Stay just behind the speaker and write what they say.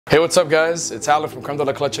Hey, what's up guys? It's Alan from Creme de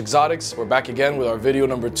la Clutch Exotics. We're back again with our video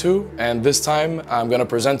number 2, and this time I'm gonna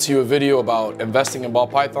present to you a video about investing in ball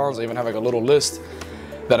pythons. I even have like a little list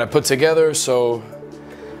that I put together so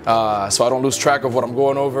I don't lose track of what I'm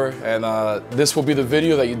going over, and this will be the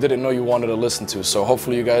video that you didn't know you wanted to listen to. So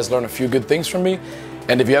hopefully you guys learn a few good things from me.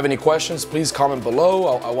 And if you have any questions, please comment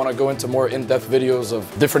below. I want to go into more in-depth videos of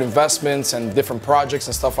different investments and different projects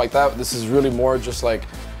and stuff like that. This is really more just like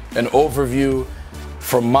an overview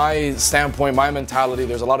from my standpoint, my mentality.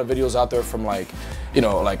 There's a lot of videos out there from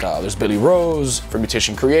there's Billy Rose from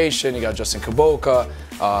Mutation Creation, you got Justin Kuboka,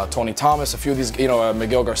 Tony Thomas, a few of these,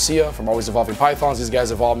 Miguel Garcia from Always Evolving Pythons. These guys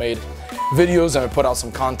have all made videos and I put out some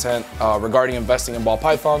content regarding investing in ball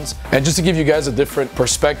pythons. And just to give you guys a different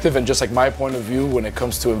perspective and just like my point of view when it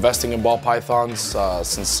comes to investing in ball pythons,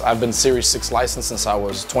 since I've been Series 6 licensed since I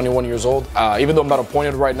was 21 years old. Even though I'm not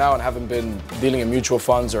appointed right now and haven't been dealing in mutual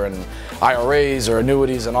funds or in IRAs or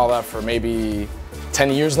annuities and all that for maybe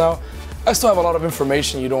 10 years now, I still have a lot of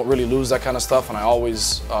information. You don't really lose that kind of stuff, and I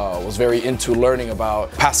always was very into learning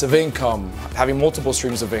about passive income, having multiple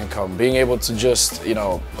streams of income, being able to just,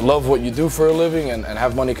 love what you do for a living and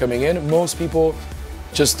have money coming in. Most people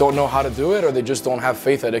just don't know how to do it, or they just don't have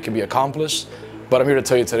faith that it can be accomplished. But I'm here to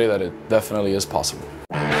tell you today that it definitely is possible.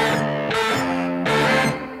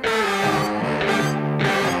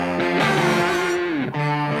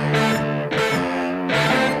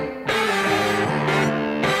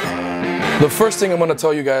 The first thing I'm going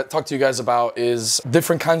to talk to you guys about is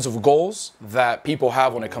different kinds of goals that people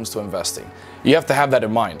have when it comes to investing. You have to have that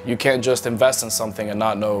in mind. You can't just invest in something and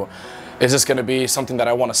not know, is this going to be something that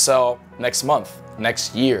I want to sell next month,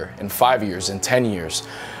 next year, in 5 years, in 10 years?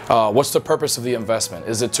 What's the purpose of the investment?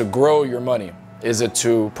 Is it to grow your money? Is it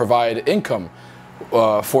to provide income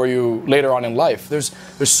for you later on in life? There's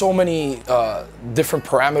so many different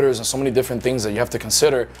parameters and so many different things that you have to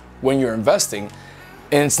consider when you're investing.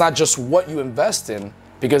 And it's not just what you invest in,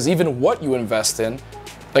 because even what you invest in,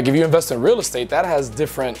 like if you invest in real estate, that has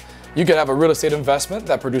different, you could have a real estate investment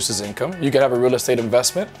that produces income. You could have a real estate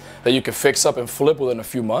investment that you could fix up and flip within a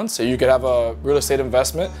few months. So you could have a real estate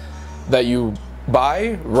investment that you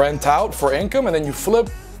buy, rent out for income, and then you flip.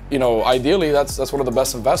 Ideally, that's one of the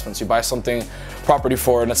best investments. You buy something, property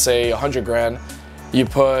for, let's say 100 grand, you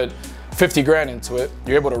put 50 grand into it,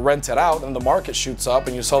 you're able to rent it out, and the market shoots up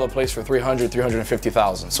and you sell the place for 300,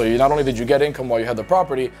 350,000. So you not only did you get income while you had the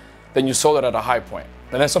property, then you sold it at a high point.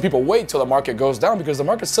 And then some people wait till the market goes down because the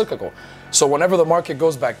market's cyclical. So whenever the market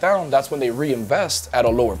goes back down, that's when they reinvest at a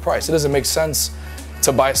lower price. It doesn't make sense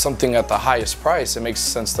to buy something at the highest price. It makes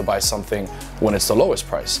sense to buy something when it's the lowest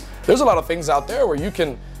price. There's a lot of things out there where you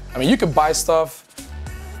can buy stuff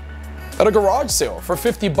at a garage sale for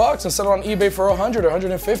 50 bucks and sell it on eBay for 100 or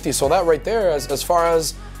 150. So that right there, as far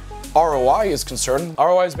as ROI is concerned,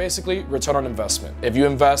 ROI is basically return on investment. If you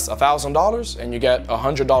invest $1,000 and you get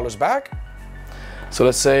 $100 back, so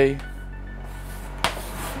let's say,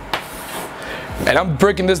 and I'm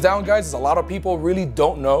breaking this down, guys, is a lot of people really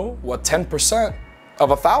don't know what 10% of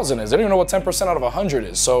 1,000 is. They don't even know what 10% out of 100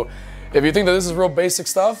 is. So if you think that this is real basic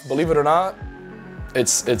stuff, believe it or not,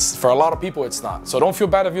 it's for a lot of people, it's not. So don't feel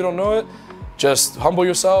bad if you don't know it. Just humble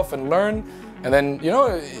yourself and learn. And then,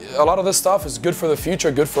 a lot of this stuff is good for the future,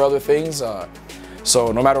 good for other things.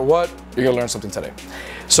 So no matter what, you're gonna learn something today.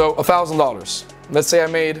 So $1,000. Let's say I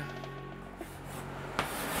made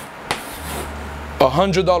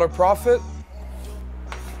 $100 profit.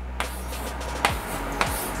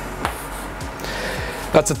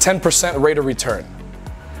 That's a 10% rate of return.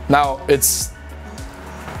 Now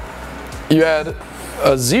you had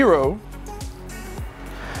a zero,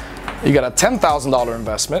 you got a $10,000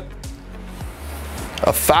 investment,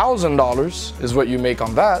 $1,000 is what you make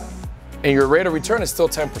on that, and your rate of return is still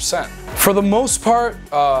 10%. For the most part,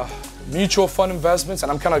 mutual fund investments,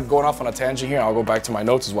 and I'm kind of going off on a tangent here, I'll go back to my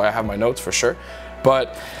notes, is why I have my notes for sure,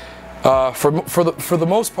 but for the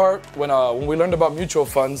most part, when we learned about mutual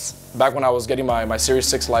funds, back when I was getting my Series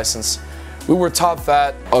 6 license, we were taught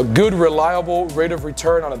that a good, reliable rate of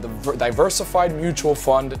return on a diversified mutual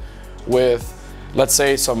fund with, let's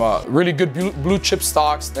say, some really good blue chip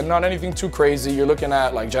stocks and not anything too crazy. You're looking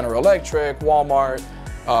at like General Electric, Walmart,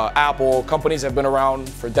 Apple, companies that have been around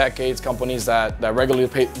for decades, companies that regularly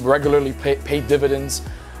pay dividends,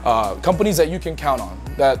 companies that you can count on.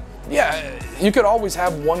 That, yeah, you could always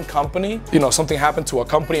have one company, something happen to a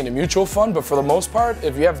company in a mutual fund, but for the most part,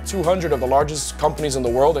 if you have 200 of the largest companies in the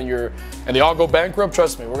world and they all go bankrupt,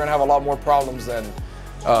 trust me, we're gonna have a lot more problems than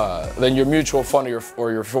then your mutual fund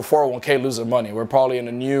or your 401k losing money. We're probably in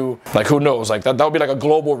a new, like, who knows, like that would be like a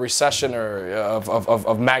global recession or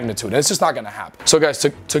of magnitude. And it's just not gonna happen. So guys,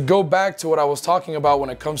 to go back to what I was talking about when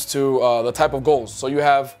it comes to the type of goals. So you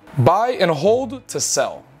have buy and hold to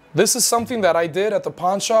sell. This is something that I did at the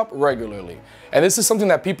pawn shop regularly. And this is something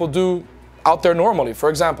that people do out there normally. For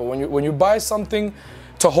example, when you buy something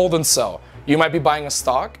to hold and sell, you might be buying a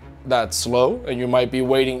stock that's low, and you might be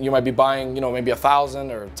buying, you know, maybe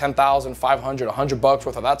 1,000 or 10,000, 500, 100 bucks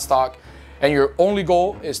worth of that stock. And your only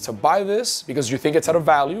goal is to buy this because you think it's at a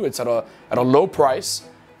value, it's at a low price,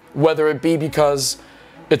 whether it be because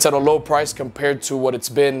it's at a low price compared to what it's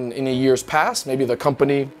been in the years past. Maybe the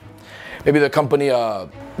company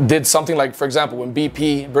did something like, for example, when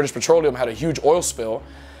BP, British Petroleum, had a huge oil spill,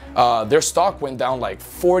 their stock went down like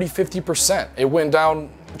 40, 50%. It went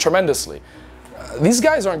down tremendously. These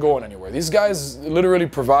guys aren't going anywhere. These guys literally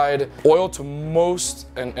provide oil to most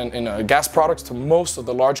and gas products to most of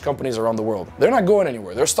the large companies around the world. They're not going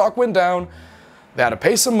anywhere. Their stock went down. They had to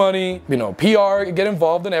pay some money, you know, PR, get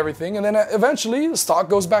involved in everything, and then eventually the stock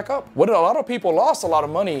goes back up. A lot of people lost a lot of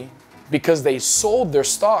money because they sold their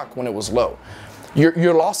stock when it was low.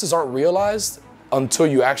 Your losses aren't realized until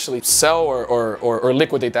you actually sell or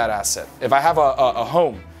liquidate that asset. If I have a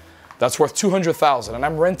home that's worth $200,000 and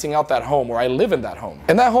I'm renting out that home, or I live in that home,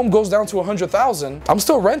 and that home goes down to $100,000, I'm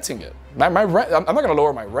still renting it. My rent, I'm not gonna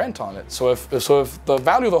lower my rent on it. So if the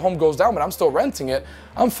value of the home goes down but I'm still renting it,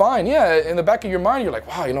 I'm fine. Yeah, in the back of your mind, you're like,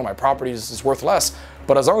 wow, you know, my property is worth less.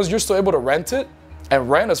 But as long as you're still able to rent it, and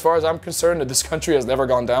rent, as far as I'm concerned, in this country has never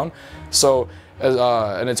gone down. So,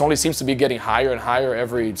 and it only seems to be getting higher and higher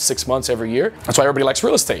every 6 months, every year. That's why everybody likes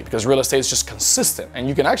real estate, because real estate is just consistent, and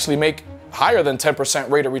you can actually make higher than 10%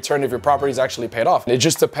 rate of return if your property is actually paid off. It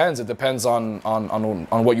just depends. It depends on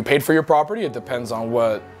what you paid for your property. It depends on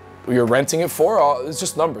what you're renting it for. It's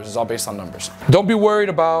just numbers. It's all based on numbers. Don't be worried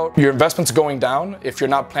about your investments going down if you're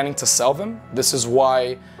not planning to sell them. This is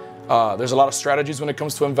why there's a lot of strategies when it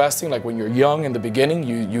comes to investing. Like when you're young in the beginning,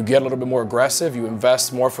 you get a little bit more aggressive. You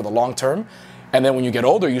invest more for the long term. And then when you get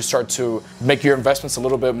older, you start to make your investments a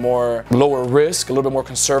little bit more lower risk, a little bit more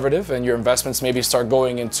conservative, and your investments maybe start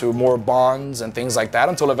going into more bonds and things like that,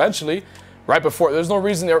 until eventually, there's no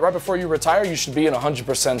reason that right before you retire, you should be in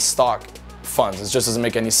 100% stock funds. It just doesn't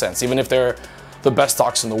make any sense, even if they're the best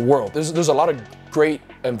stocks in the world. There's a lot of great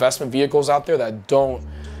investment vehicles out there that don't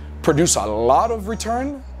produce a lot of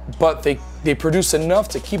return, but they produce enough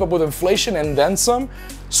to keep up with inflation and then some.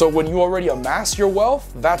 So when you already amass your wealth,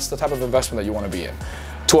 that's the type of investment that you want to be in.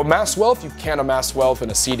 To amass wealth, you can't amass wealth in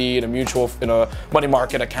a CD, in a money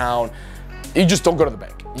market account. You just don't go to the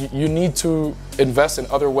bank. You need to invest in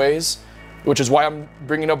other ways, which is why I'm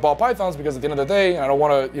bringing up ball pythons, because at the end of the day, I don't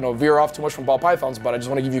want to veer off too much from ball pythons, but I just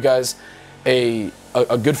want to give you guys a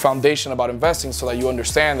good foundation about investing so that you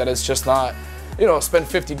understand that it's just not, spend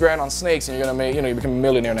 50 grand on snakes and you're gonna make, you become a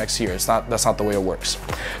millionaire next year. That's not the way it works.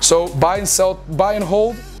 So buy and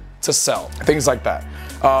hold to sell, things like that.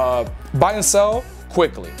 Buy and sell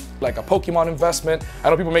quickly, like a Pokemon investment. I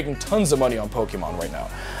know people are making tons of money on Pokemon right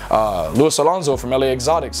now. Luis Alonso from LA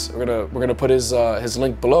Exotics, we're gonna put his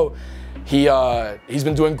link below. He's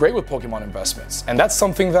been doing great with Pokemon investments, and that's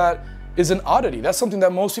something that is an oddity. That's something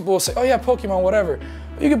that most people will say, oh yeah, Pokemon, whatever.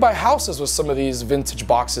 You can buy houses with some of these vintage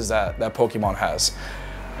boxes that Pokemon has.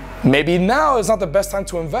 Maybe now is not the best time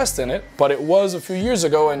to invest in it, but it was a few years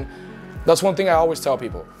ago, and that's one thing I always tell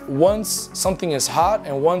people. Once something is hot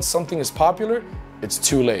and once something is popular, it's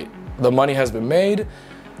too late. The money has been made,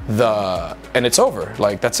 and it's over.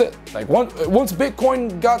 Like, that's it. Like once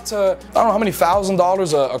Bitcoin got to, I don't know how many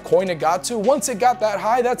 $1,000 a coin it got to, once it got that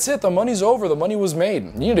high, that's it. The money's over. The money was made.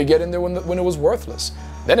 You need to get in there when it was worthless.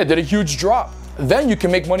 Then it did a huge drop. Then you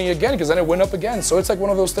can make money again, because then it went up again. So it's like one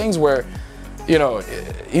of those things where,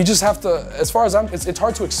 you just have to, as far as it's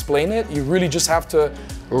hard to explain it. You really just have to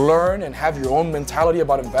learn and have your own mentality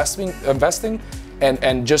about investing,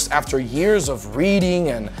 and just after years of reading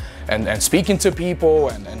and speaking to people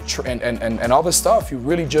and all this stuff, you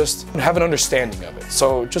really just have an understanding of it.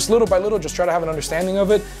 So just little by little, just try to have an understanding of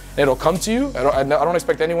it. It'll come to you. I don't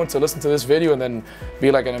expect anyone to listen to this video and then be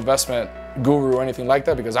like an investment guru or anything like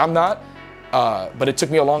that, because I'm not. But it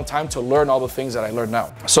took me a long time to learn all the things that I learned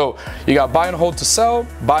now. So you got buy and hold to sell,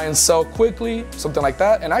 buy and sell quickly, something like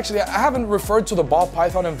that. And actually, I haven't referred to the ball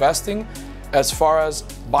python investing as far as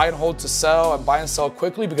buy and hold to sell and buy and sell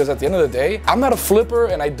quickly, because at the end of the day, I'm not a flipper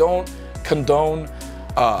and I don't condone,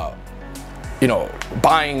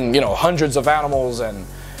 buying, hundreds of animals and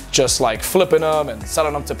just like flipping them and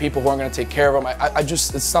selling them to people who aren't going to take care of them.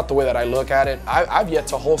 It's not the way that I look at it. I've yet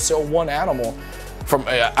to wholesale one animal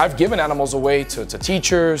I've given animals away to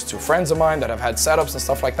teachers, to friends of mine that have had setups and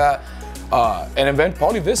stuff like that. And then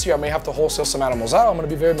probably this year I may have to wholesale some animals out. I'm going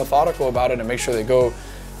to be very methodical about it and make sure they go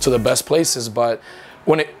to the best places. But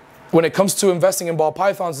when it comes to investing in ball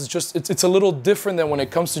pythons, it's a little different than when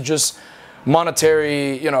it comes to just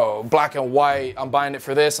monetary, you know, black and white. I'm buying it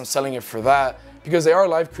for this, I'm selling it for that, because they are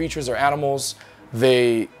live creatures, they're animals.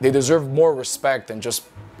 They deserve more respect than just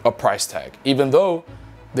a price tag, even though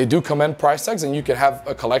they do command price tags, and you can have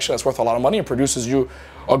a collection that's worth a lot of money and produces you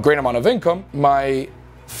a great amount of income. My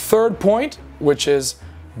third point, which is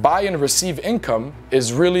buy and receive income,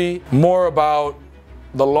 is really more about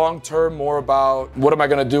the long term, more about what am I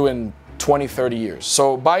gonna do in 20, 30 years.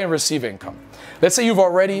 So buy and receive income. Let's say you've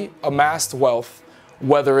already amassed wealth,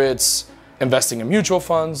 whether it's investing in mutual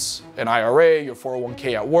funds, an IRA, your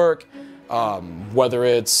 401k at work, whether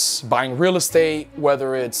it's buying real estate,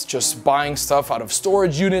 whether it's just buying stuff out of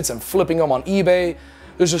storage units and flipping them on eBay.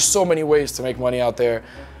 There's just so many ways to make money out there.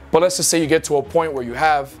 But let's just say you get to a point where you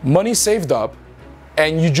have money saved up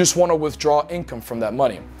and you just want to withdraw income from that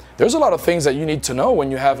money. There's a lot of things that you need to know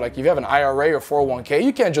when you have, like, if you have an IRA or 401k,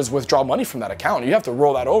 you can't just withdraw money from that account. You have to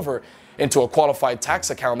roll that over into a qualified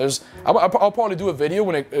tax account. I'll probably do a video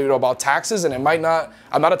about taxes, and I'm not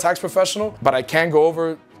a tax professional, but I can go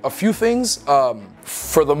over a few things.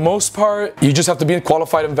 For the most part, you just have to be in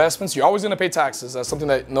qualified investments. You're always gonna pay taxes. That's something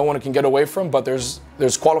that no one can get away from, but there's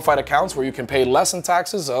qualified accounts where you can pay less in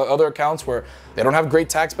taxes, other accounts where they don't have great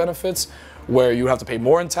tax benefits, where you have to pay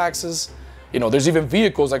more in taxes. You know, there's even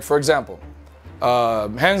vehicles, like, for example,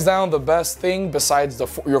 hands down the best thing besides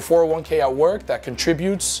your 401k at work that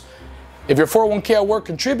contributes. If your 401k at work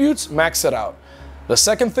contributes, max it out. The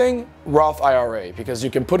second thing, Roth IRA, because you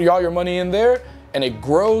can put all your money in there and it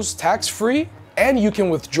grows tax-free, and you can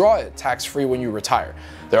withdraw it tax-free when you retire.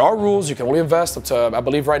 There are rules. You can only invest up to, I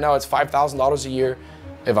believe right now it's $5,000 a year.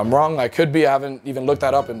 If I'm wrong, I could be. I haven't even looked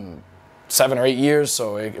that up in 7 or 8 years,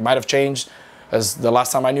 so it might have changed. As the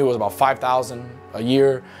last time I knew, it was about $5,000 a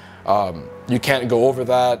year. You can't go over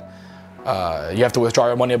that. You have to withdraw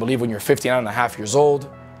your money, I believe, when you're 59 and a half years old.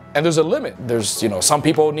 And there's a limit. There's, you know, some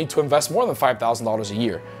people need to invest more than $5,000 a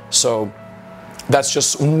year. So that's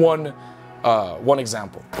just one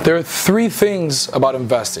example. There are 3 things about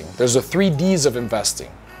investing. There's the 3 Ds of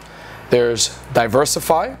investing. There's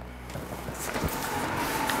diversify,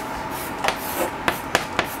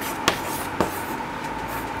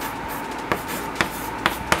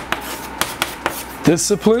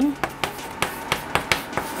 discipline,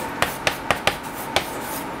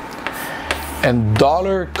 and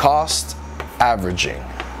dollar cost averaging.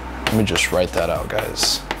 Let me just write that out,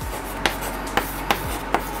 guys.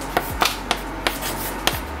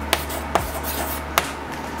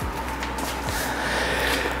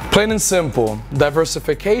 Plain and simple,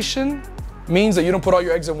 diversification means that you don't put all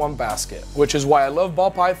your eggs in one basket, which is why I love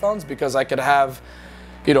ball pythons, because I could have,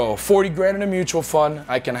 you know, 40 grand in a mutual fund,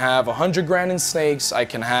 I can have 100 grand in snakes, I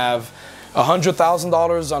can have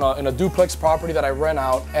 $100,000 in a duplex property that I rent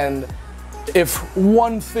out. And if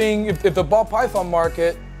the ball python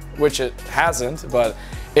market, which it hasn't, but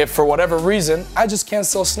if for whatever reason I just can't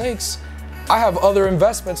sell snakes, I have other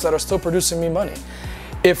investments that are still producing me money.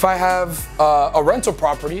 If I have a rental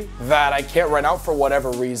property that I can't rent out for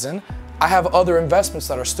whatever reason, I have other investments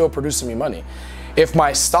that are still producing me money. If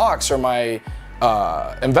my stocks or my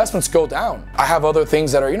investments go down, I have other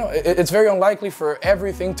things that are, you know, it's very unlikely for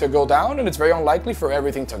everything to go down, and it's very unlikely for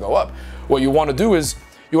everything to go up. What you want to do is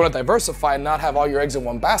you want to diversify and not have all your eggs in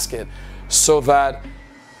one basket, so that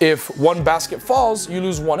if one basket falls, you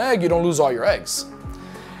lose one egg, you don't lose all your eggs.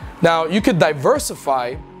 Now, you could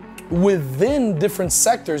diversify within different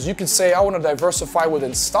sectors. You could say, I want to diversify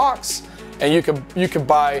within stocks, and you could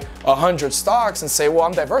buy 100 stocks and say, well,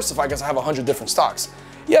 I'm diversified because I have 100 different stocks.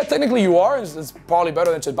 Yeah, technically you are. It's probably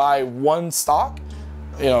better than to buy one stock,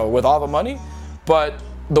 you know, with all the money. But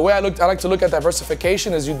the way I like to look at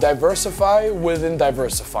diversification is you diversify within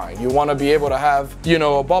diversifying. You want to be able to have, you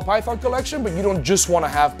know, a ball python collection, but you don't just want to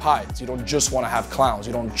have pieds. You don't just want to have clowns.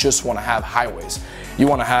 You don't just want to have highways. You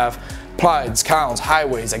want to have plieds, clowns,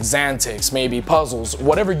 highways, exantics, maybe puzzles,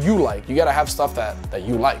 whatever you like. You got to have stuff that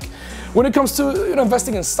you like. When it comes to, you know,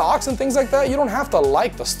 investing in stocks and things like that, you don't have to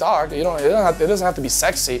like the stock. It doesn't have to be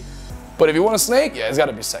sexy. But if you want a snake, yeah, it's got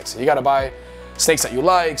to be sexy. You got to buy snakes that you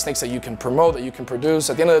like, snakes that you can promote, that you can produce.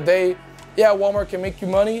 At the end of the day, yeah, Walmart can make you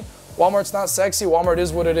money. Walmart's not sexy. Walmart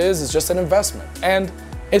is what it is. It's just an investment. And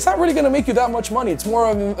it's not really going to make you that much money. It's more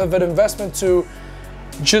of an investment to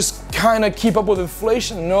just kind of keep up with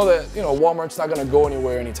inflation and know that, you know, Walmart's not going to go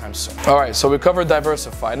anywhere anytime soon. All right, so we covered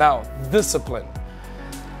diversify. Now, discipline.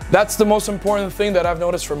 That's the most important thing that I've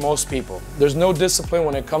noticed for most people. There's no discipline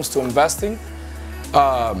when it comes to investing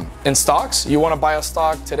in stocks. You want to buy a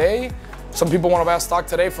stock today. Some people want to buy a stock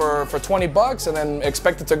today for 20 bucks and then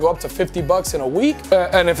expect it to go up to 50 bucks in a week.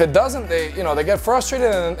 And if it doesn't, they get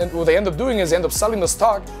frustrated, and what they end up doing is they end up selling the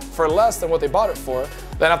stock for less than what they bought it for.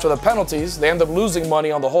 Then after the penalties, they end up losing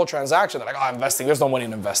money on the whole transaction. They're like, oh, investing, there's no money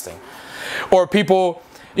in investing. Or people,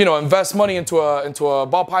 invest money into a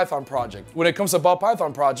ball python project. When it comes to ball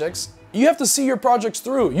python projects, you have to see your projects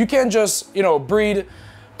through. You can't just, breed,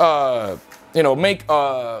 for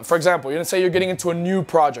example, say you're getting into a new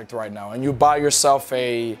project right now and you buy yourself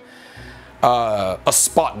a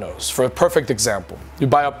spot nose, for a perfect example. You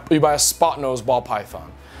buy a spot nose ball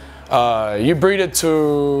python. You breed it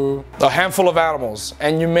to a handful of animals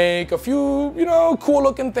and you make a few, cool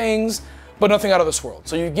looking things, but nothing out of this world.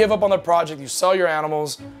 So you give up on the project, you sell your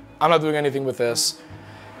animals. I'm not doing anything with this.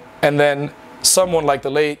 And then someone like the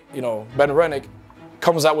late, Ben Rennick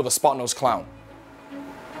comes out with a spot nose clown.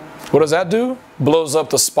 What does that do? Blows up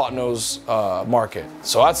the spot nose market.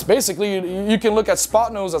 So that's basically, you can look at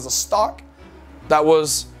spot nose as a stock that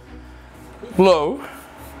was low,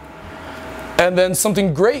 and then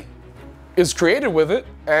something great is created with it,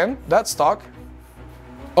 and that stock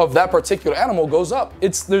of that particular animal goes up.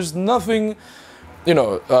 There's nothing,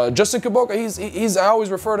 Justin Kuboka, he's I always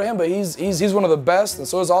refer to him, but he's one of the best, and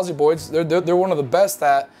so is Aussie Boys. They're one of the best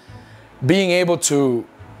at being able to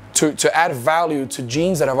add value to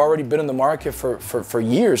genes that have already been in the market for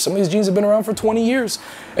years. Some of these genes have been around for 20 years,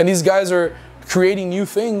 and these guys are creating new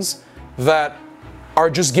things that are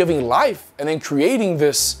just giving life and then creating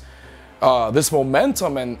this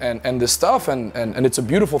momentum and this stuff, and it's a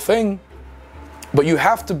beautiful thing. But you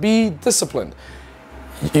have to be disciplined.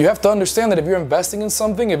 You have to understand that if you're investing in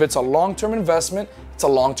something, if it's a long-term investment, it's a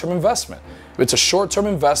long-term investment. If it's a short-term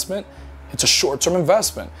investment, it's a short-term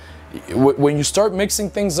investment. When you start mixing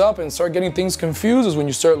things up and start getting things confused is when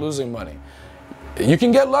you start losing money. You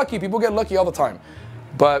can get lucky. People get lucky all the time.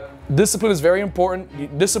 But discipline is very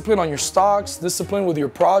important. Discipline on your stocks, discipline with your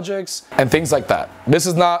projects, and things like that.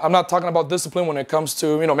 I'm not talking about discipline when it comes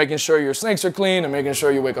to, making sure your snakes are clean and making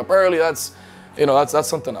sure you wake up early. That's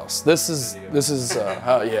something else. This is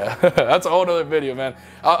yeah, that's a whole other video, man.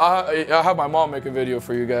 I'll have my mom make a video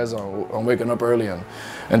for you guys on waking up early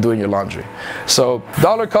and doing your laundry. So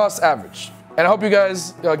dollar cost average. And I hope you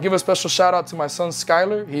guys give a special shout out to my son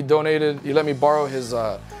Skyler. He let me borrow his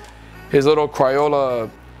little Crayola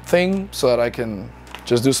thing so that I can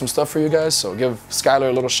just do some stuff for you guys. So give Skyler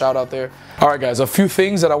a little shout out there. All right, guys, a few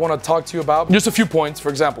things that I want to talk to you about. Just a few points. For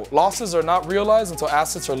example, losses are not realized until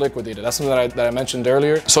assets are liquidated. That's something that I mentioned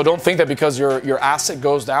earlier. So don't think that because your asset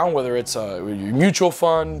goes down, whether it's your mutual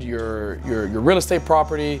fund, your real estate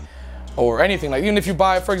property, or anything, like even if you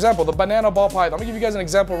buy, for example, the banana ball python. I'm gonna give you guys an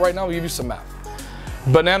example right now. We'll give you some math.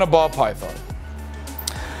 Banana ball python.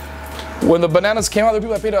 When the bananas came out, there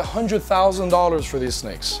were people that paid $100,000 for these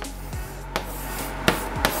snakes.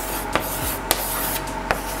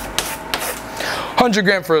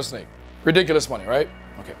 $100,000 for a snake. Ridiculous money, right?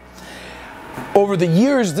 Okay. Over the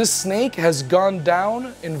years, this snake has gone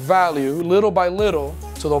down in value little by little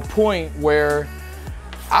to the point where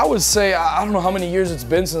I would say, I don't know how many years it's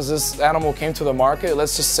been since this animal came to the market.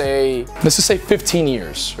 Let's just say 15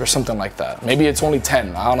 years or something like that. Maybe it's only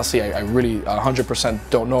 10. Honestly, I really 100%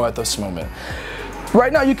 don't know at this moment.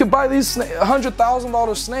 Right now, you could buy these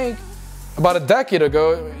 $100,000 snake about a decade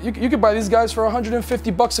ago. You could buy these guys for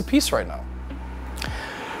 150 bucks a piece right now.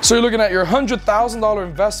 So you're looking at your $100,000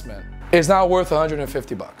 investment is now worth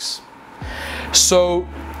 150 bucks. So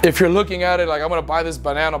if you're looking at it like, I'm gonna buy this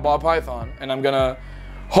banana ball python and I'm gonna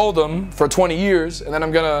hold them for 20 years and then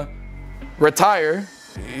I'm gonna retire,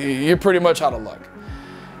 you're pretty much out of luck.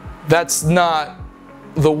 That's not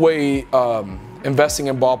the way investing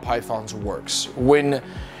in ball pythons works. When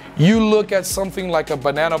you look at something like a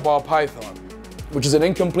banana ball python, which is an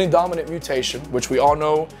incomplete dominant mutation, which we all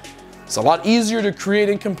know it's a lot easier to create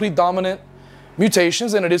incomplete dominant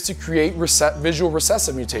mutations than it is to create visual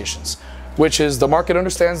recessive mutations, which is, the market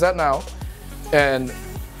understands that now, and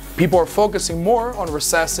people are focusing more on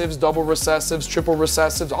recessives, double recessives, triple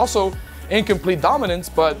recessives, also incomplete dominance,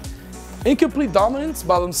 but incomplete dominance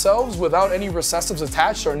by themselves without any recessives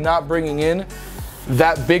attached are not bringing in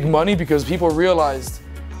that big money, because people realized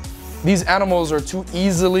these animals are too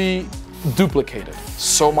easily duplicated.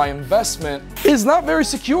 So my investment is not very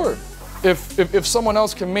secure. If someone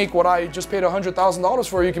else can make what I just paid $100,000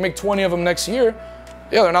 for, you can make 20 of them next year.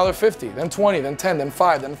 Yeah, they're now they're 50, then 20, then 10, then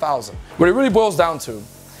 5, then 1,000. What it really boils down to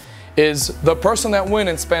is the person that went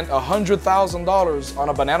and spent $100,000 on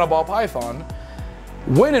a banana ball python,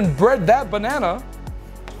 went and bred that banana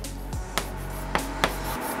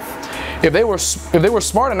If they were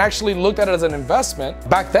smart and actually looked at it as an investment,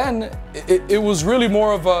 back then it was really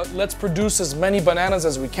more of a let's produce as many bananas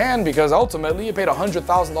as we can, because ultimately you paid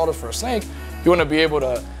 $100,000 for a snake. You want to be able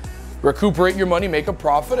to recuperate your money, make a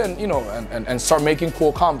profit, and you know, and start making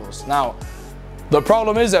cool combos. Now, the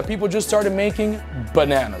problem is that people just started making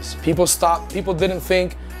bananas. People didn't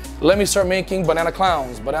think, let me start making banana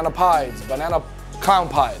clowns, banana pies, banana clown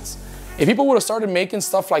pies. If people would have started making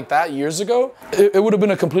stuff like that years ago, it would have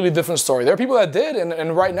been a completely different story. There are people that did,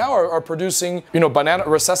 and right now are producing, you know,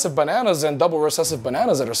 recessive bananas and double recessive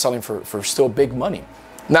bananas that are selling for still big money.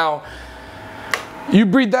 Now, you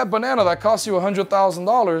breed that banana that costs you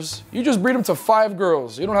 $100,000, you just breed them to 5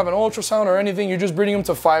 girls. You don't have an ultrasound or anything, you're just breeding them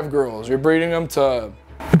to 5 girls. You're breeding them to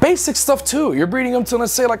basic stuff too. You're breeding them to,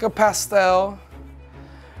 let's say, like a pastel.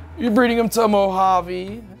 You're breeding them to a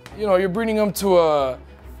Mojave. You know, you're breeding them to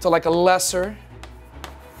like a lesser.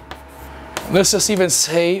 Let's just even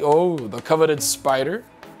say, oh, the coveted spider.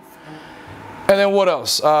 And then what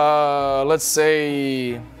else? Let's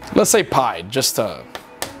say pied, just to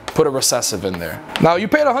put a recessive in there. Now you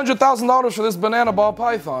paid $100,000 for this banana ball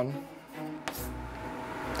python.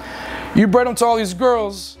 You bred them to all these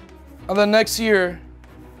girls, and then next year,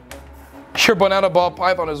 your banana ball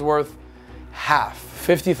python is worth half,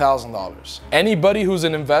 $50,000. Anybody who's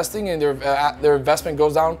investing and their investment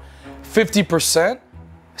goes down 50%,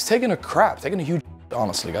 is taking a crap, taking a huge,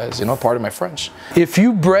 honestly guys, you know, pardon my French. If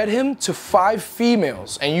you bred him to 5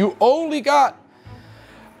 females and you only got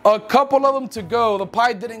a couple of them to go, the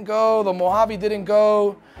pie didn't go, the Mojave didn't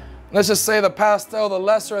go, let's just say the pastel, the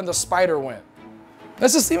lesser, and the spider went.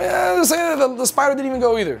 Let's just say the spider didn't even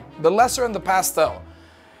go either. The lesser and the pastel.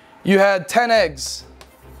 You had 10 eggs.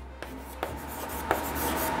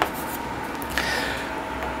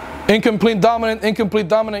 Incomplete dominant,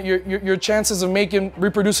 your chances of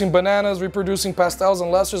reproducing bananas, reproducing pastels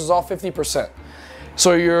and lessers is all 50%.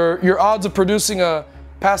 So your odds of producing a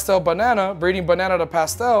pastel banana, breeding banana to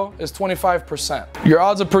pastel, is 25%. Your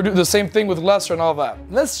odds of producing the same thing with lesser and all that.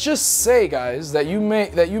 Let's just say, guys, that you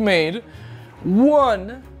made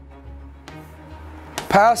 1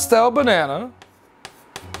 pastel banana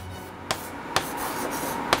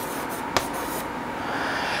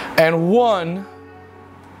and 1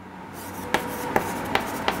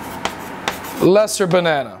 lesser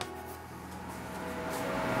banana.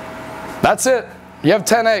 That's it. You have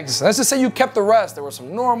 10 eggs. Let's just say you kept the rest. There were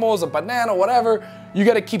some normals, a banana, whatever. You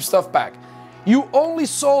got to keep stuff back. You only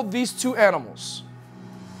sold these 2 animals.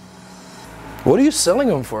 What are you selling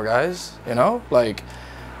them for, guys? You know, like,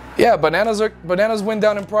 yeah, bananas went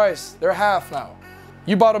down in price. They're half now.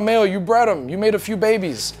 You bought a male, you bred them, you made a few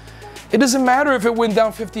babies. It doesn't matter if it went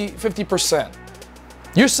down 50%.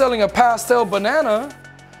 You're selling a pastel banana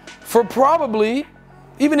for probably,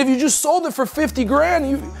 even if you just sold it for 50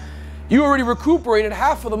 grand, you already recuperated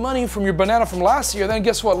half of the money from your banana from last year. Then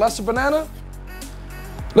guess what? Lesser banana?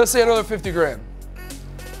 Let's say another 50 grand.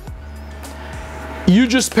 You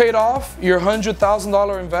just paid off your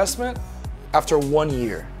 $100,000 investment after 1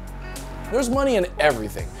 year. There's money in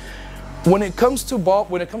everything. When it comes to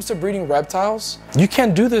breeding reptiles, you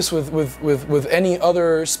can't do this with any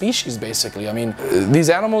other species, basically. I mean, these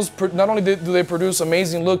animals, not only do they produce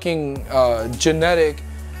amazing looking genetic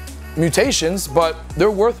mutations, but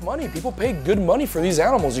they're worth money. People pay good money for these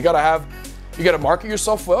animals. You gotta market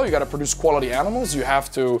yourself well, you gotta produce quality animals, you have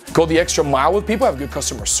to go the extra mile with people, have good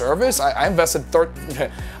customer service. I invested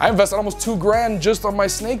almost 2 grand just on my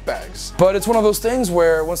snake bags. But it's one of those things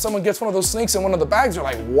where when someone gets one of those snakes in one of the bags, they're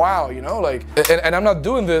like, wow, you know, like, and I'm not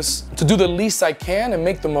doing this to do the least I can and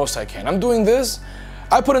make the most I can. I'm doing this,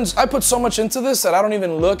 I put so much into this that I don't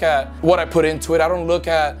even look at what I put into it. I don't look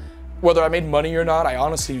at whether I made money or not. I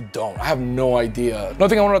honestly don't. I have no idea. Another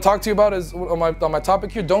thing I want to talk to you about is on my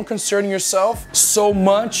topic here, don't concern yourself so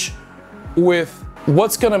much with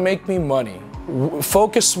what's gonna make me money.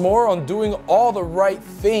 Focus more on doing all the right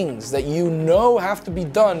things that you know have to be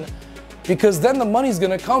done, because then the money's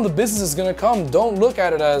gonna come, the business is gonna come. Don't look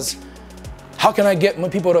at it as, how can I get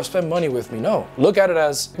people to spend money with me? No, look at it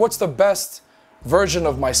as, what's the best version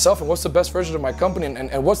of myself and what's the best version of my company,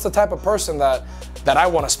 and what's the type of person that I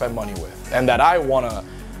want to spend money with and that I want to,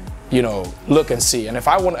 you know, look and see. And if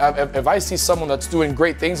I see someone that's doing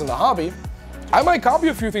great things in the hobby, I might copy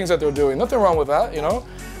a few things that they're doing. Nothing wrong with that, you know.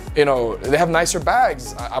 They have nicer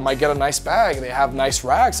bags. I might get a nice bag. They have nice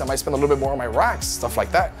racks. I might spend a little bit more on my racks, stuff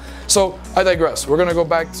like that. So I digress. We're gonna go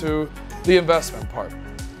back to the investment part.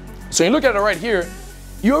 So you look at it right here,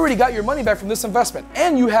 you already got your money back from this investment,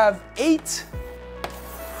 and you have 8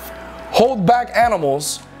 hold back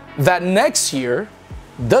animals that next year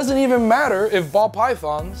Doesn't even matter if ball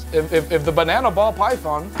pythons, if the banana ball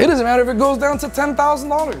python, it doesn't matter if it goes down to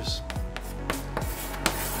 $10,000.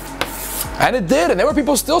 And it did, and there were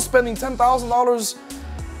people still spending $10,000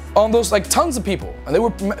 on those, like tons of people, and they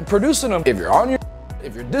were producing them. If you're on your,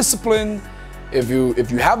 if you're disciplined, if you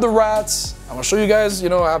have the rats, I'm gonna show you guys, you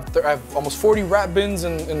know, I have almost 40 rat bins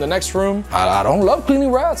in the next room. I don't love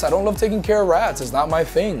cleaning rats. I don't love taking care of rats. It's not my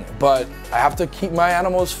thing, but I have to keep my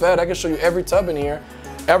animals fed. I can show you every tub in here.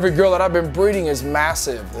 Every girl that I've been breeding is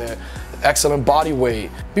massive. They're excellent body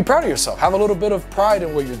weight. Be proud of yourself. Have a little bit of pride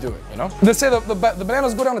in what you're doing, you know? They say the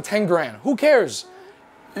bananas go down to 10 grand. Who cares?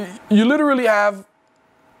 You literally have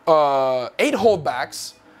 8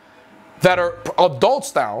 holdbacks that are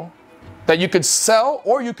adults now that you could sell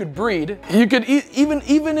or you could breed. You could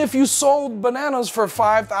even if you sold bananas for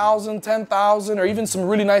 $5,000, $10,000, or even some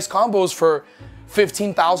really nice combos for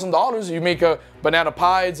 $15,000, you make a banana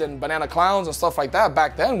pies and banana clowns and stuff like that.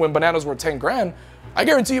 Back then, when bananas were 10 grand, I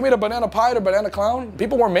guarantee you made a banana pie or banana clown.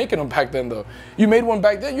 People weren't making them back then though. You made one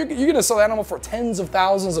back then, you're gonna sell the animal for tens of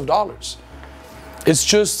thousands of dollars. It's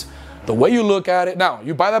just the way you look at it. Now,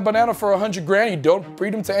 you buy that banana for 100 grand, you don't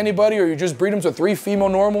breed them to anybody, or you just breed them to 3 female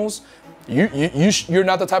normals, you're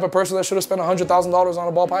not the type of person that should have spent $100,000 on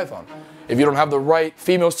a ball python if you don't have the right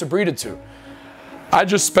females to breed it to. I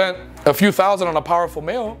just spent a few thousand on a powerful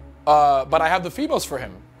male, but I have the females for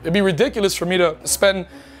him. It'd be ridiculous for me to spend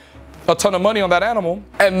a ton of money on that animal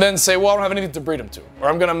and then say, well, I don't have anything to breed him to, or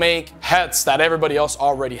I'm gonna make hets that everybody else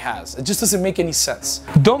already has. It just doesn't make any sense.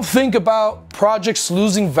 Don't think about projects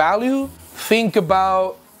losing value. Think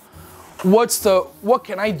about what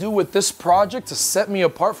can I do with this project to set me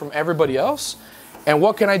apart from everybody else? And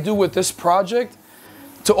what can I do with this project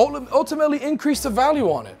to ultimately increase the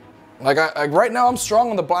value on it? Like right now I'm strong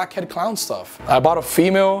on the blackhead clown stuff. I bought a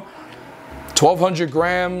female, 1,200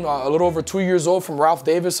 gram, a little over 2 years old, from Ralph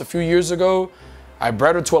Davis a few years ago. I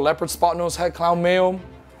bred her to a leopard spot nose head clown male.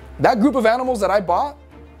 That group of animals that I bought,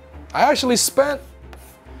 I actually spent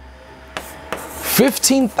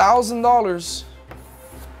 $15,000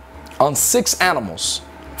 on 6 animals.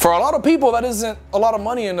 For a lot of people, that isn't a lot of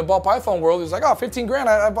money in the ball python world. It's like, oh, 15 grand,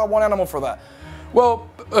 I bought 1 animal for that. Well,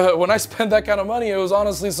 when I spent that kind of money, it was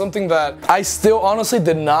honestly something that I still honestly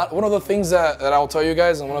did not. One of the things that I'll tell you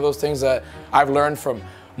guys, and one of those things that I've learned from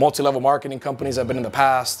multi-level marketing companies I've been in the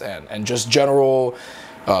past, and just general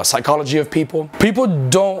psychology of people. People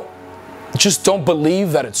just don't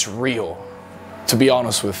believe that it's real, to be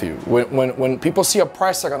honest with you. When people see a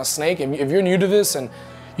price tag on a snake, and if you're new to this and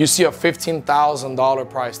you see a $15,000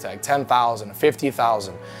 price tag, $10,000,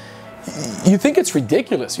 $50,000, you think it's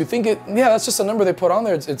ridiculous. You think yeah, that's just a number they put on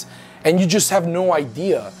there. And you just have no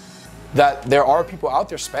idea that there are people out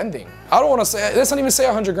there spending. I don't want to say, let's not even say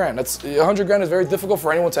 100 grand. 100 grand is very difficult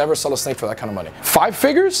for anyone to ever sell a snake for that kind of money. 5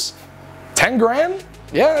 figures? 10 grand?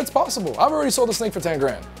 Yeah, it's possible. I've already sold a snake for 10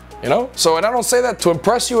 grand. You know? So, and I don't say that to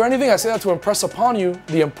impress you or anything. I say that to impress upon you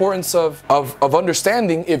the importance of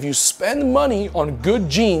understanding, if you spend money on good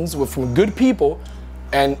genes from good people,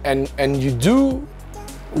 and you do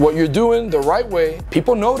what you're doing the right way,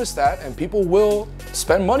 people notice that, and people will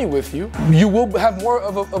spend money with you. You will have more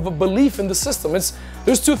of a belief in the system.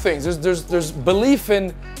 There's 2 things. There's belief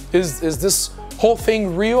in, is this whole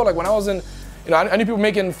thing real? Like when I was in, you know, I knew people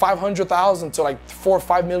making $500,000 to like $4 or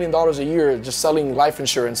 $5 million a year just selling life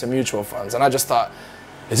insurance and mutual funds, and I just thought,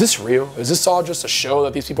 is this real? Is this all just a show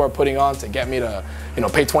that these people are putting on to get me to, you know,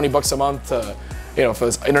 pay 20 bucks a month to, you know, for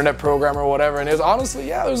this internet program or whatever? And it's honestly,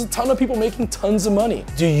 yeah, there's a ton of people making tons of money.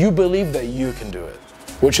 Do you believe that you can do it?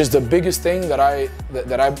 Which is the biggest thing that I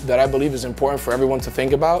believe is important for everyone to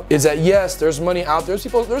think about, is that yes, there's money out there.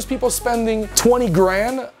 There's people spending 20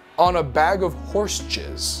 grand on a bag of horse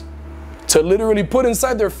jizz to literally put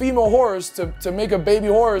inside their female horse to make a baby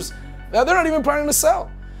horse that they're not even planning to sell.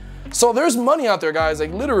 So there's money out there, guys,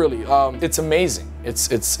 like literally, it's amazing.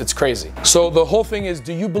 It's crazy. So the whole thing is,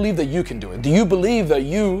 do you believe that you can do it? Do you believe that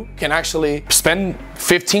you can actually spend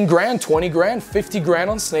 15 grand, 20 grand, 50 grand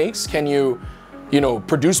on snakes? Can you know,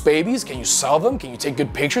 produce babies? Can you sell them? Can you take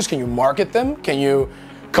good pictures? Can you market them? Can you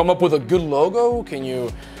come up with a good logo? Can you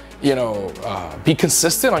know, be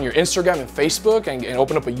consistent on your Instagram and Facebook, and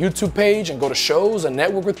open up a YouTube page and go to shows and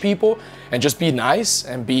network with people and just be nice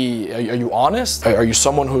and are you honest? Are you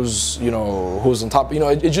someone who's, you know, who's on top? You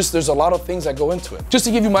know, there's a lot of things that go into it. Just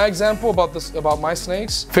to give you my example about my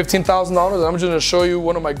snakes, $15,000. I'm just gonna show you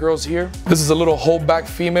one of my girls here. This is a little holdback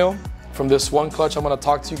female from this one clutch I'm gonna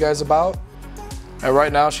talk to you guys about. And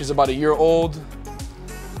right now she's about a year old.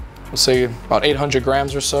 Let's say about 800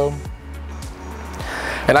 grams or so.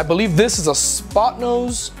 And I believe this is a spot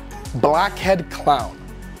nose blackhead clown.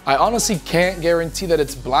 I honestly can't guarantee that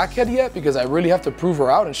it's blackhead yet because I really have to prove her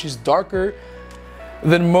out, and she's darker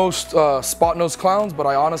than most spot nose clowns, but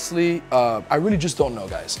I honestly, I really just don't know,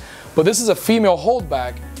 guys. But this is a female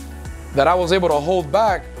holdback that I was able to hold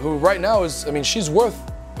back, who right now is, I mean, she's worth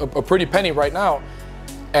a pretty penny right now.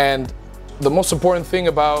 And the most important thing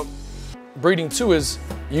about breeding too is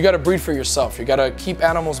you gotta breed for yourself. You gotta keep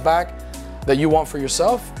animals back that you want for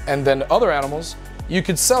yourself, and then other animals, you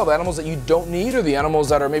could sell the animals that you don't need or the animals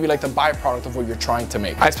that are maybe like the byproduct of what you're trying to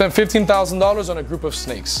make. I spent $15,000 on a group of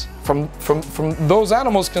snakes. From those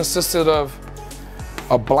animals consisted of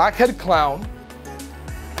a blackhead clown,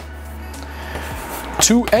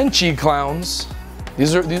 2 Enchi clowns.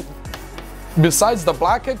 Besides the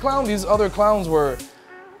blackhead clown, these other clowns were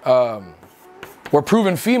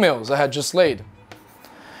proven females that had just laid.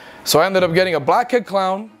 So I ended up getting a blackhead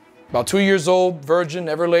clown, about 2 years old, virgin,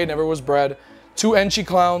 never laid, never was bred. 2 Enchi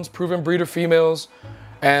clowns, proven breeder females,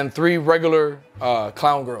 and 3 regular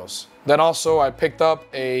clown girls. Then also I picked up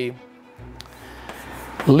a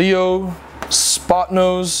Leo spot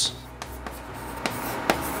nose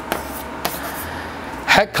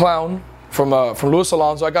het clown from Luis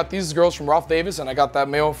Alonso. I got these girls from Ralph Davis, and I got that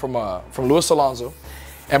male from Luis Alonso.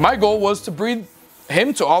 And my goal was to breed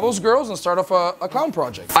him to all those girls and start off a clown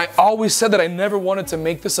project. I always said that I never wanted to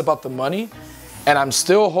make this about the money, and I'm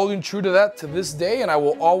still holding true to that to this day, and I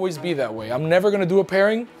will always be that way. I'm never gonna do a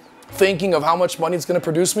pairing thinking of how much money it's gonna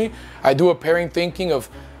produce me. I do a pairing thinking of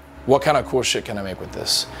what kind of cool shit can I make with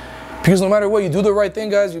this. Because no matter what, you do the right thing,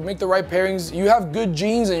 guys, you make the right pairings, you have good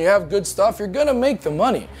genes and you have good stuff, you're gonna make the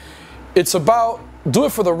money. It's about do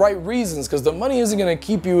it for the right reasons, because the money isn't gonna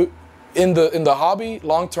keep you in the hobby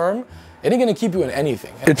long term. It ain't gonna keep you in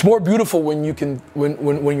anything. It's more beautiful when you can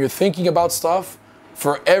when you're thinking about stuff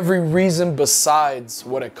for every reason besides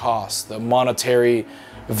what it costs, the monetary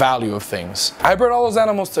value of things. I bred all those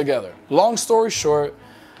animals together. Long story short,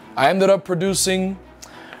 I ended up producing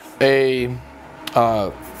a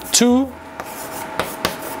 2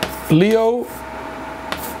 Leo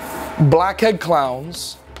blackhead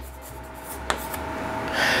clowns.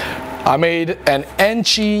 I made an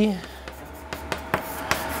Enchi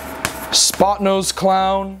spot nose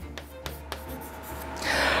clown.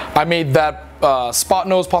 I made that spot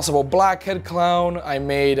nose possible blackhead clown. I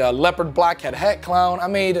made a leopard blackhead het clown. I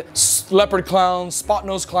made leopard clowns, spot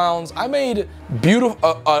nose clowns. I made beautiful,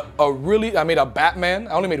 I made a Batman.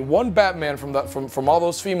 I only made 1 Batman from all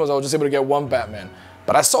those females. I was just able to get 1 Batman.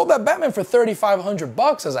 But I sold that Batman for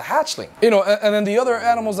 $3,500 as a hatchling. You know, and then the other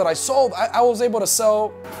animals that I sold, I was able to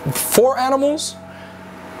sell 4 animals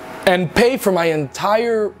and pay for my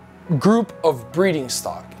entire group of breeding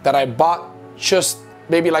stock that I bought just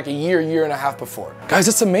maybe like a year and a half before. Guys,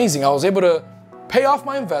 it's amazing. I was able to pay off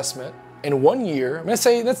my investment in 1 year. Let's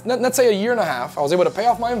say a year and a half. I was able to pay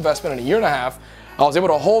off my investment in a year and a half. I was able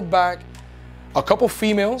to hold back a couple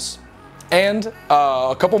females and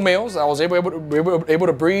a couple males. I was able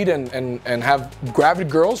to breed and have gravid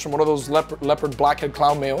girls from one of those leopard blackhead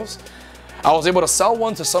clown males. I was able to sell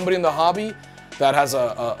one to somebody in the hobby that has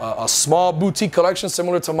a small boutique collection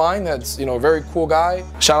similar to mine. That's, you know, a very cool guy.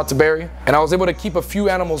 Shout out to Barry. And I was able to keep a few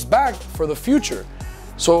animals back for the future.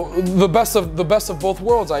 So the best of both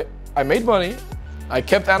worlds. I made money. I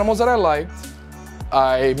kept animals that I liked.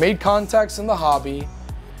 I made contacts in the hobby.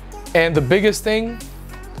 And the biggest thing,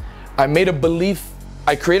 I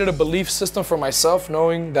created a belief system for myself,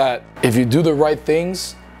 knowing that if you do the right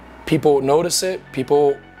things, people notice it,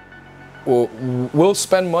 people will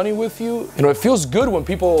spend money with you. You know, it feels good when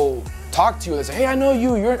people talk to you. They say, hey, I know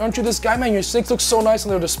you, aren't you this guy, man? Your snakes look so nice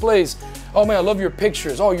on their displays. Oh man, I love your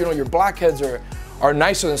pictures. Oh, you know, your blackheads are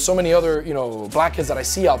nicer than so many other, you know, blackheads that I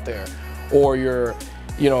see out there. Or your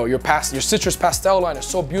citrus pastel line is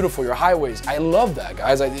so beautiful, your highways. I love that,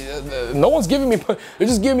 guys. No one's giving me, they're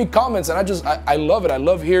just giving me comments, and I love it. I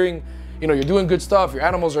love hearing, you know, you're doing good stuff, your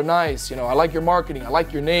animals are nice, you know, I like your marketing, I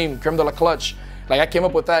like your name, Creme de la Clutch. Like, I came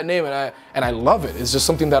up with that name, and I love it. It's just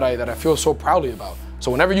something that I feel so proudly about.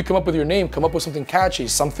 So whenever you come up with your name, come up with something catchy,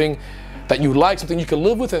 something that you like, something you can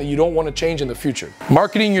live with and that you don't want to change in the future.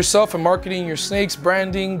 Marketing yourself and marketing your snakes,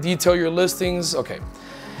 branding, detail your listings. Okay.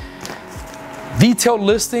 Detailed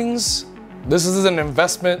listings, this is an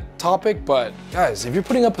investment topic, but guys, if you're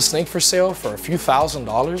putting up a snake for sale for a few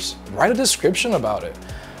 $1,000s, write a description about it.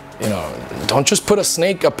 You know, don't just put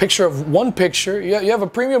a picture of one picture. You have a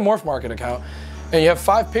premium Morph Market account and you have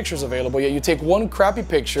 5 pictures available, yet you take one crappy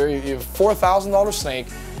picture, you have $4,000 snake,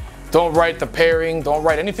 don't write the pairing, don't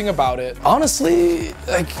write anything about it. Honestly,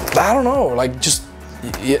 like, I don't know, like, just,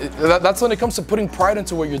 that's when it comes to putting pride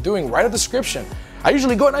into what you're doing. Write a description. I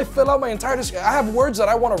usually go and I fill out my entire description. I have words that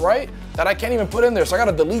I want to write that I can't even put in there. So I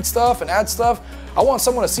got to delete stuff and add stuff. I want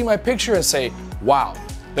someone to see my picture and say, wow.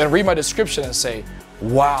 Then read my description and say,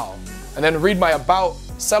 wow. And then read my about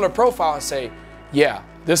seller profile and say, yeah,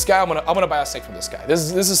 this guy, I'm gonna buy a snake from this guy.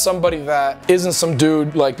 This is somebody that isn't some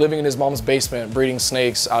dude like living in his mom's basement breeding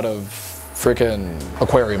snakes out of freaking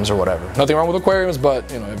aquariums or whatever. Nothing wrong with aquariums,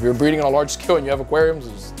 but you know, if you're breeding on a large scale and you have aquariums,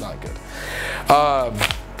 it's not good.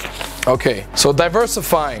 Okay, so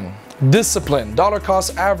diversifying, discipline, dollar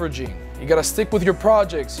cost averaging. You gotta stick with your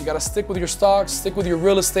projects, you gotta stick with your stocks, stick with your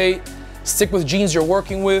real estate, stick with genes you're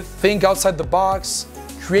working with, think outside the box,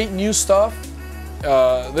 create new stuff.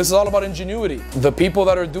 This is all about ingenuity. The people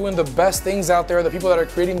that are doing the best things out there, the people that are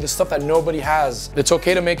creating the stuff that nobody has. It's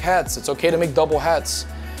okay to make hats, it's okay to make double hats.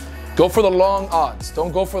 Go for the long odds,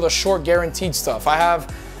 don't go for the short guaranteed stuff. I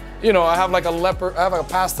have like a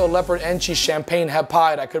pastel leopard Enchi champagne het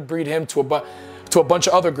pied. I could breed him to a bunch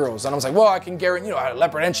of other girls. And I was like, well, I can guarantee,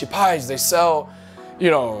 leopard Enchi pies, they sell,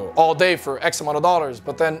 all day for X amount of dollars.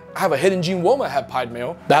 But then I have a Hidden Gene Woma het pied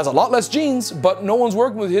male that has a lot less genes, but no one's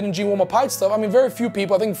working with Hidden Gene Woma pied stuff. I mean, very few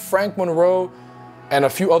people. I think Frank Monroe and a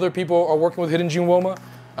few other people are working with Hidden Gene Woma.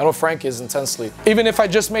 I know Frank is intensely. Even if I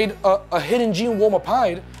just made a Hidden Gene Woma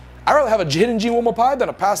pied, I'd rather have a Hidden Gene Woma pied than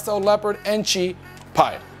a pastel leopard Enchi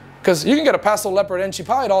pied. Because you can get a pastel leopard Enchi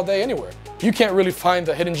pied all day anywhere. You can't really find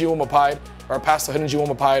the Hidden Gene Woma pied or a pastel Hidden Gene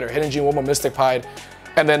Woma pied or Hidden Gene Woma mystic pied.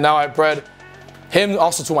 And then now I bred him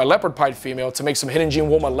also to my leopard pied female to make some Hidden Gene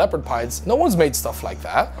Woma leopard pieds. No one's made stuff like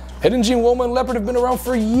that. Hidden Gene Woma and leopard have been around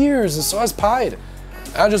for years, and so has pied.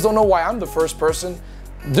 I just don't know why I'm the first person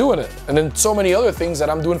doing it. And then so many other things that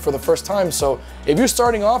I'm doing for the first time. So if you're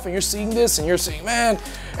starting off and you're seeing this and you're saying, man,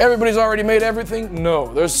 everybody's already made everything.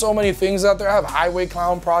 No, there's so many things out there. I have highway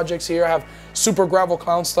clown projects here. I have super gravel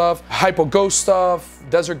clown stuff, hypo ghost stuff,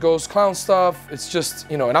 desert ghost clown stuff. It's just,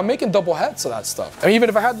 and I'm making double hats of that stuff. I mean, even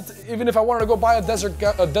if I wanted to go buy a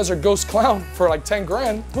desert ghost clown for like 10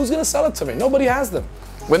 grand, who's gonna sell it to me? Nobody has them.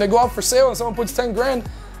 When they go out for sale and someone puts 10 grand,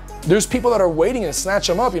 there's people that are waiting to snatch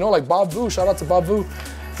them up, like Bob Vu, shout out to Bob Vu,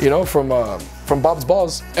 from Bob's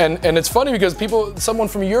Balls. And it's funny because someone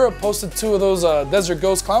from Europe posted 2 of those Desert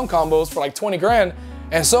Ghost clown combos for like 20 grand,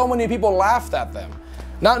 and so many people laughed at them.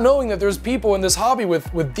 Not knowing that there's people in this hobby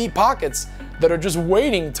with deep pockets that are just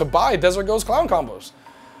waiting to buy Desert Ghost clown combos.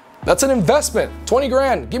 That's an investment, 20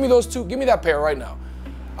 grand, give me those 2, give me that pair right now.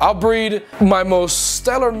 I'll breed my most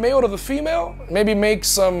stellar male to the female, maybe make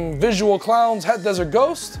some visual clowns, het desert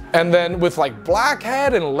ghost, and then with like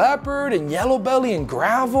blackhead and leopard and yellow belly and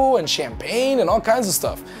gravel and champagne and all kinds of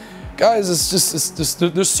stuff. Guys, it's just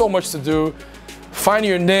there's so much to do. Find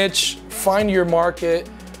your niche, find your market,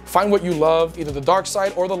 find what you love, either the dark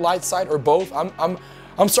side or the light side or both.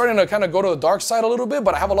 I'm starting to kind of go to the dark side a little bit,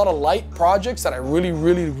 but I have a lot of light projects that I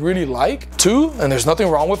really like too, and there's nothing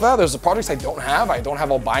wrong with that. There's the projects I don't have. I don't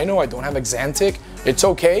have albino, I don't have exantic. It's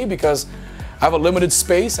okay because I have a limited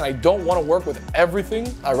space and I don't want to work with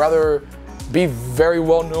everything. I'd rather be very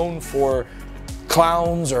well known for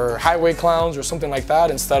clowns or highway clowns or something like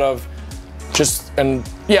that instead of and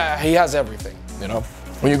yeah, he has everything,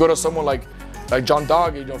 When you go to someone like John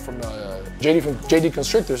Dog, from JD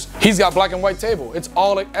Constrictors, he's got black and white table. It's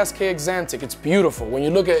all like SK Exantic. It's beautiful. When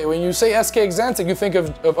you say SK Exantic, you think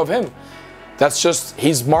of him. That's just,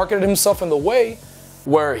 he's marketed himself in the way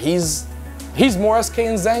where he's more SK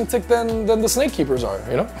Exantic than the snake keepers are,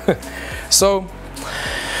 So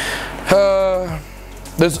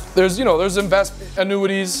there's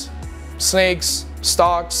annuities, snakes,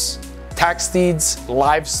 stocks, tax deeds,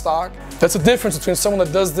 livestock. That's the difference between someone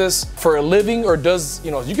that does this for a living or does,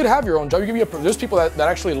 you could have your own job. There's people that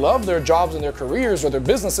actually love their jobs and their careers or their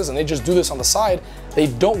businesses and they just do this on the side. They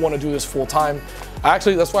don't want to do this full time. That's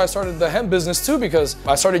why I started the hemp business too, because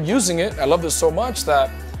I started using it. I loved it so much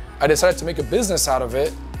that I decided to make a business out of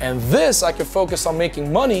it. And this, I could focus on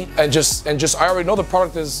making money and just I already know the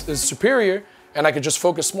product is superior. And I could just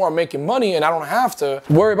focus more on making money and I don't have to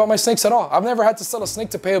worry about my snakes at all. I've never had to sell a snake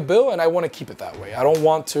to pay a bill and I want to keep it that way. I don't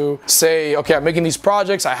want to say, okay, I'm making these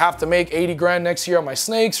projects, I have to make 80 grand next year on my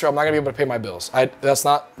snakes or I'm not gonna be able to pay my bills. That's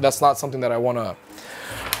not something that I wanna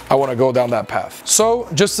go down that path. So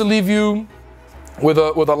just to leave you with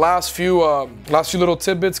a last few little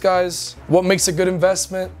tidbits, guys. What makes a good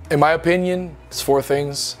investment? In my opinion, it's 4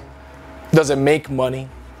 things. Does it make money?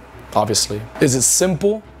 Obviously. Is it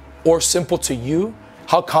simple? Or simple to you?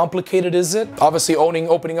 How complicated is it? Obviously,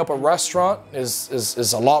 opening up a restaurant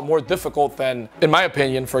is a lot more difficult than, in my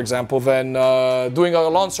opinion, for example, than doing a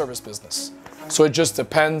lawn service business. So it just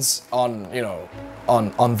depends on,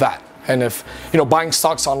 on that. And if, you know, buying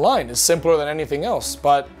stocks online is simpler than anything else,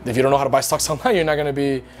 but if you don't know how to buy stocks online, you're not going to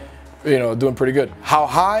be, you know, doing pretty good. How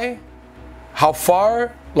high? How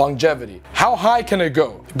far? Longevity. How high can it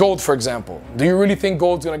go? Gold, for example. Do you really think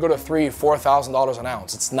gold's going to go to $3,000-$4,000 an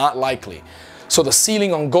ounce? It's not likely. So the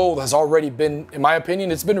ceiling on gold has already been, in my opinion,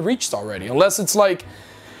 it's been reached already. Unless it's like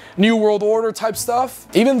New World Order type stuff.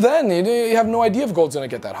 Even then, you have no idea if gold's going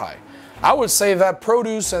to get that high. I would say that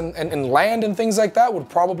produce and land and things like that would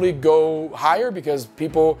probably go higher because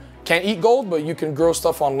people can't eat gold, but you can grow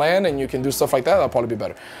stuff on land and you can do stuff like that. That'll probably be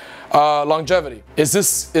better. Longevity. Is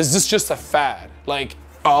this just a fad? Like,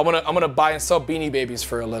 oh, I'm gonna buy and sell Beanie Babies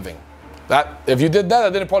for a living. That, if you did that,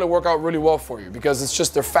 that didn't probably work out really well for you because it's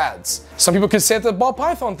just, they're fads. Some people could say that the ball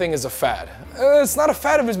python thing is a fad. It's not a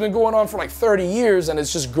fad if it's been going on for like 30 years and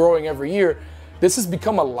it's just growing every year. This has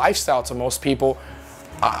become a lifestyle to most people.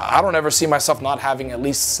 I don't ever see myself not having at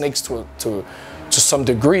least snakes to some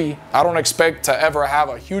degree. I don't expect to ever have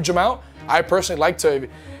a huge amount. I personally like to,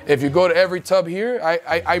 if you go to every tub here,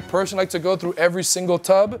 I personally like to go through every single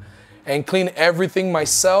tub and clean everything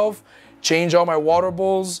myself, change all my water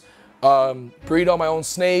bowls, breed all my own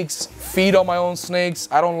snakes, feed all my own snakes.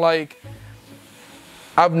 I've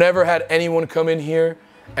never had anyone come in here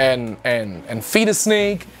and feed a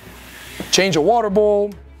snake, change a water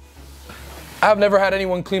bowl. I've never had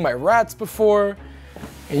anyone clean my rats before.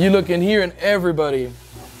 And you look in here and everybody's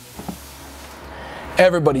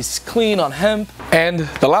clean on hemp. And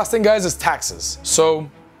the last thing, guys, is taxes.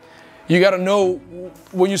 So you gotta know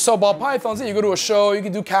when you sell ball pythons, you go to a show, you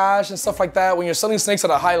can do cash and stuff like that. When you're selling snakes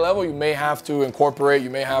at a high level, you may have to incorporate,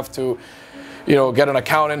 you may have to, you know, get an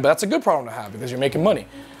accountant, but that's a good problem to have because you're making money.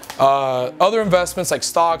 Other investments like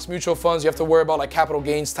stocks, mutual funds, you have to worry about like capital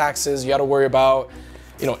gains taxes. You gotta worry about,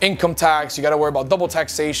 you know, income tax. You gotta worry about double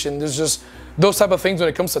taxation. There's just those type of things when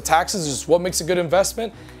it comes to taxes. Just what makes a good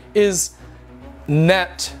investment is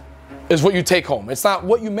net, is what you take home. It's not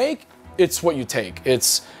what you make, it's what you take.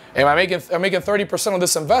 It's, I'm making 30% on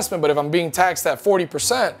this investment, but if I'm being taxed at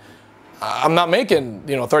 40%, I'm not making,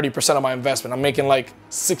 you know, 30% of my investment. I'm making like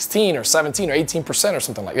 16 or 17 or 18% or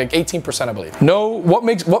something like 18%, I believe. Know what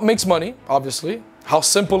makes money, obviously. How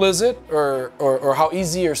simple is it, or how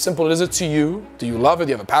easy or simple is it to you? Do you love it? Do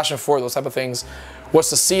you have a passion for it? Those type of things. What's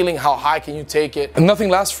the ceiling? How high can you take it? And nothing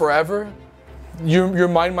lasts forever. Your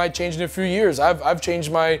mind might change in a few years. I've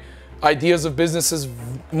changed my ideas of businesses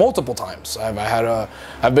multiple times.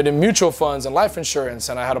 I've been in mutual funds and life insurance,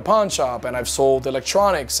 and I had a pawn shop, and I've sold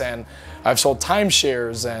electronics, and I've sold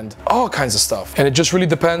timeshares and all kinds of stuff. And it just really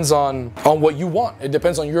depends on what you want. It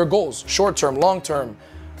depends on your goals, short term, long term,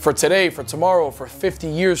 for today, for tomorrow, for 50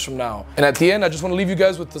 years from now. And at the end, I just want to leave you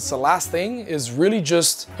guys with this. The last thing is really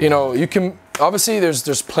just, you know, you can, obviously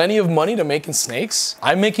there's plenty of money to make in snakes.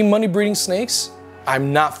 I'm making money breeding snakes.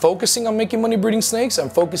 I'm not focusing on making money breeding snakes. I'm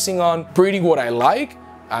focusing on breeding what I like.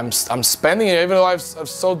 I'm spending it, even though I've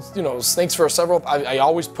sold, you know, snakes for several, I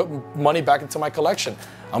always put money back into my collection.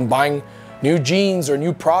 I'm buying new genes or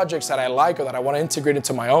new projects that I like or that I want to integrate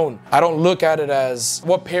into my own. I don't look at it as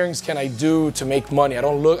what pairings can I do to make money.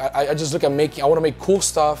 I just look at I want to make cool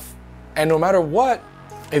stuff. And no matter what,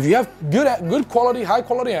 if you have good quality, high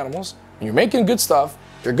quality animals, and you're making good stuff,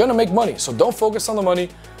 you're gonna make money. So don't focus on the money.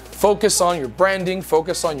 Focus on your branding,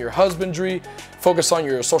 focus on your husbandry, focus on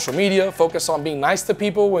your social media, focus on being nice to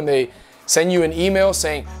people when they send you an email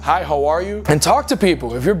saying, hi, how are you? And talk to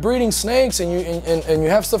people. If you're breeding snakes and you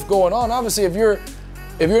have stuff going on, obviously if you're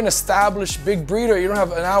an established big breeder, you don't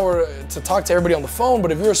have an hour to talk to everybody on the phone,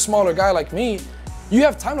 but if you're a smaller guy like me, you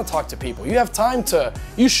have time to talk to people. You have time to,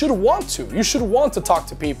 you should want to talk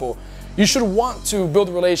to people. You should want to build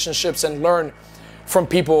relationships and learn from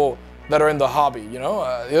people that are in the hobby, you know?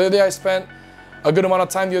 The other day I spent a good amount of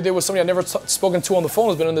time the other day with somebody I'd never spoken to on the phone,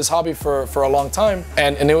 who's been in this hobby for a long time.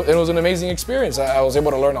 And it was an amazing experience. I was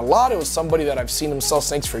able to learn a lot. It was somebody that I've seen him sell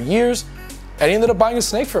snakes for years. And he ended up buying a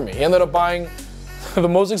snake for me. He ended up buying the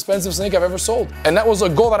most expensive snake I've ever sold. And that was a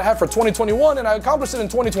goal that I had for 2021, and I accomplished it in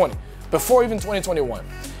 2020, before even 2021.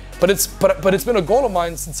 But it's been a goal of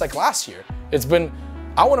mine since like last year. It's been,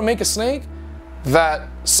 I want to make a snake that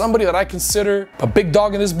somebody that I consider a big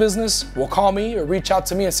dog in this business will call me or reach out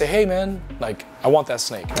to me and say, hey man, like, I want that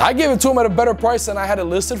snake. I gave it to him at a better price than I had it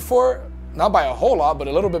listed for, not by a whole lot, but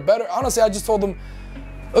a little bit better. Honestly, I just told him,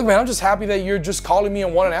 look man, I'm just happy that you're just calling me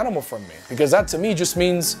and want an animal from me, because that to me just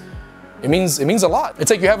means, it means a lot. It's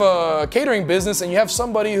like you have a catering business and you have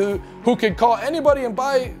somebody who could call anybody and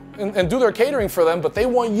buy and do their catering for them, but they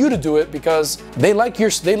want you to do it because they like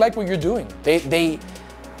what you're doing.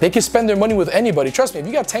 They can spend their money with anybody. Trust me, if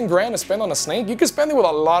you got 10 grand to spend on a snake, you can spend it with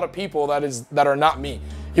a lot of people that are not me.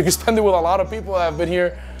 You can spend it with a lot of people that have been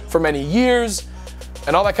here for many years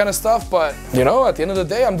and all that kind of stuff. But you know, at the end of the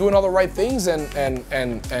day, I'm doing all the right things, and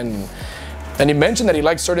he mentioned that he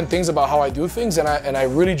likes certain things about how I do things, and I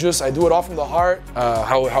really just, I do it all from the heart.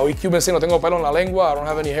 How he Cuban say, no tengo pelo en la lengua, I don't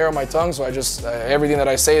have any hair on my tongue, so I just, everything that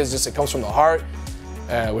I say is just, it comes from the heart,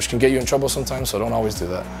 which can get you in trouble sometimes, so don't always do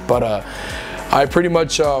that. But I pretty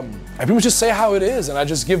much just say how it is, and I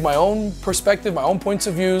just give my own perspective, my own points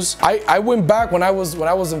of views. I went back when I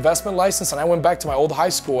was investment licensed, and I went back to my old high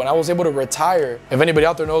school, and I was able to retire. If anybody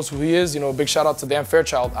out there knows who he is, you know, big shout out to Dan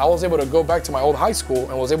Fairchild. I was able to go back to my old high school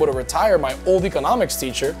and was able to retire my old economics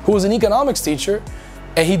teacher, who was an economics teacher,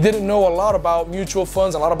 and he didn't know a lot about mutual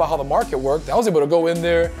funds, a lot about how the market worked. I was able to go in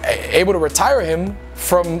there, able to retire him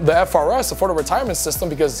from the FRS, the Florida Retirement System,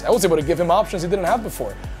 because I was able to give him options he didn't have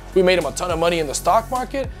before. We made him a ton of money in the stock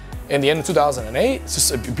market in the end of 2008. It's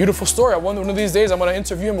just a beautiful story. I wonder, one of these days I'm gonna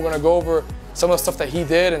interview him. We're gonna go over some of the stuff that he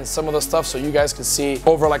did and some of the stuff so you guys can see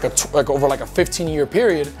over like a 15-year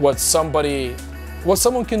period what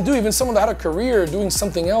someone can do. Even someone that had a career doing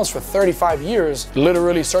something else for 35 years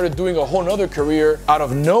literally started doing a whole nother career out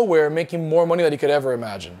of nowhere, making more money than he could ever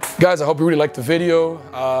imagine. Guys, I hope you really liked the video.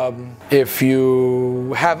 If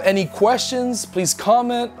you have any questions, please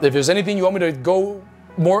comment. If there's anything you want me to go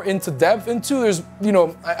more into depth into, there's, you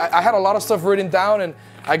know, I had a lot of stuff written down, and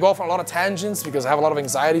I go off on a lot of tangents because I have a lot of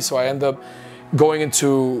anxiety, so I end up going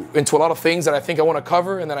into a lot of things that I think I want to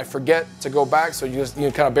cover, and then I forget to go back, so you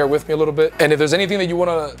kind of bear with me a little bit. And if there's anything that you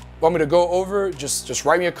want me to go over, just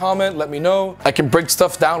write me a comment, let me know. I can break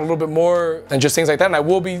stuff down a little bit more and just things like that, and I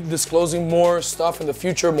will be disclosing more stuff in the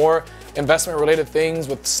future, more investment related things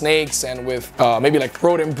with snakes and with maybe like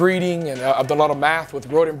rodent breeding, and I've done a lot of math with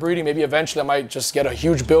rodent breeding. Maybe eventually I might just get a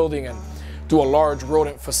huge building and do a large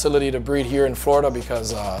rodent facility to breed here in Florida,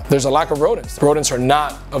 because there's a lack of rodents. Rodents are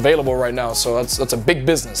not available right now, so that's a big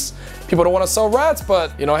business. People don't want to sell rats,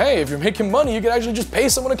 but you know, hey, if you're making money, you can actually just pay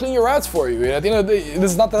someone to clean your rats for you. At the end of the day,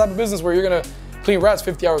 this is not the type of business where you're gonna clean rats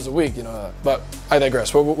 50 hours a week, you know. But I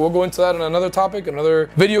digress. We'll go into that in another topic, another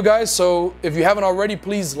video, guys. So if you haven't already,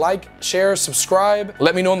 please like, share, subscribe.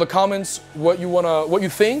 Let me know in the comments what you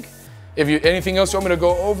think. If anything else you want me to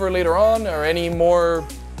go over later on, or any more,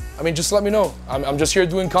 I mean, just let me know. I'm just here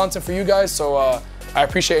doing content for you guys, so I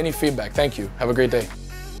appreciate any feedback. Thank you. Have a great day.